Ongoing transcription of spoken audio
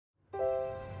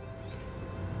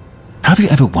Have you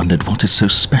ever wondered what is so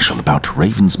special about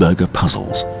Ravensburger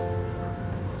puzzles?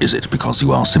 Is it because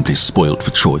you are simply spoilt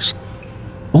for choice?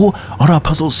 Or are our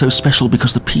puzzles so special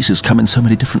because the pieces come in so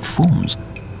many different forms?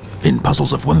 In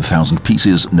puzzles of 1,000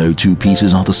 pieces, no two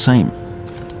pieces are the same.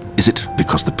 Is it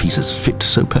because the pieces fit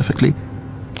so perfectly?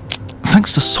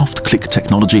 Thanks to soft click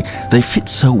technology, they fit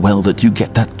so well that you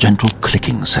get that gentle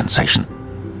clicking sensation.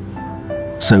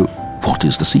 So, what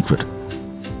is the secret?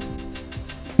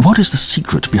 What is the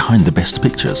secret behind the best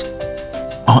pictures?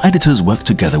 Our editors work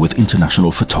together with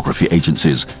international photography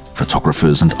agencies,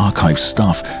 photographers and archive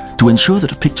staff to ensure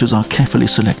that pictures are carefully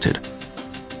selected.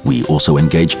 We also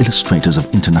engage illustrators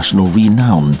of international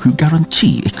renown who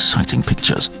guarantee exciting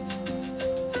pictures.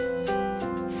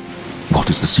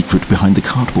 What is the secret behind the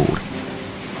cardboard?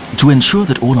 To ensure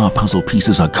that all our puzzle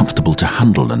pieces are comfortable to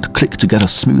handle and click together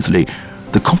smoothly,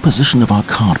 the composition of our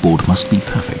cardboard must be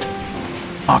perfect.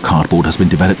 Our cardboard has been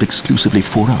developed exclusively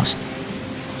for us.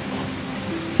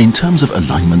 In terms of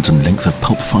alignment and length of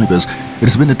pulp fibers, it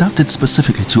has been adapted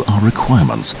specifically to our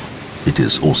requirements. It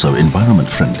is also environment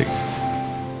friendly.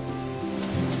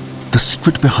 The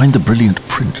secret behind the brilliant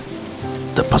print.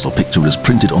 The puzzle picture is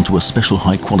printed onto a special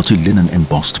high-quality linen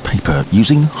embossed paper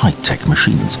using high-tech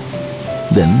machines.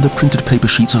 Then the printed paper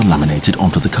sheets are laminated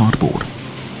onto the cardboard.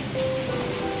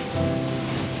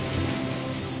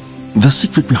 The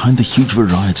secret behind the huge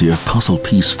variety of puzzle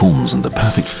piece forms and the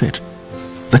perfect fit.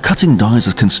 The cutting dies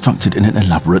are constructed in an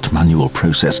elaborate manual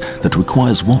process that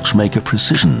requires watchmaker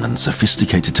precision and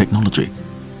sophisticated technology.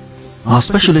 Our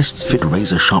specialists fit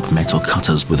razor-sharp metal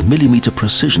cutters with millimeter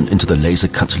precision into the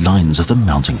laser-cut lines of the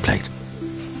mounting plate.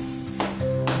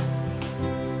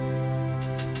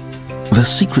 The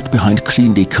secret behind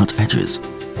cleanly cut edges.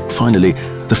 Finally,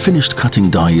 the finished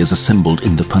cutting die is assembled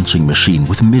in the punching machine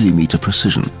with millimeter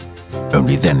precision.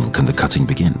 Only then can the cutting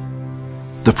begin.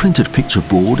 The printed picture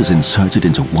board is inserted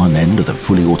into one end of the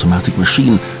fully automatic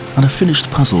machine and a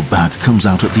finished puzzle bag comes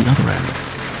out at the other end.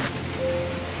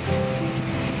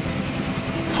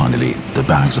 Finally, the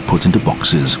bags are put into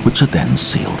boxes which are then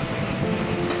sealed.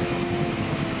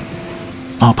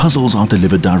 Our puzzles are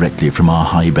delivered directly from our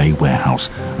high bay warehouse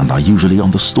and are usually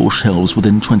on the store shelves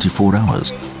within 24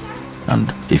 hours.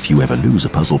 And if you ever lose a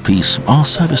puzzle piece, our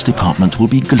service department will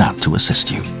be glad to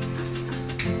assist you.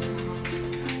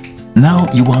 Now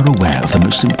you are aware of the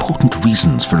most important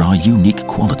reasons for our unique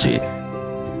quality.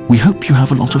 We hope you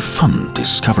have a lot of fun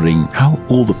discovering how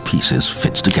all the pieces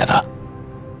fit together.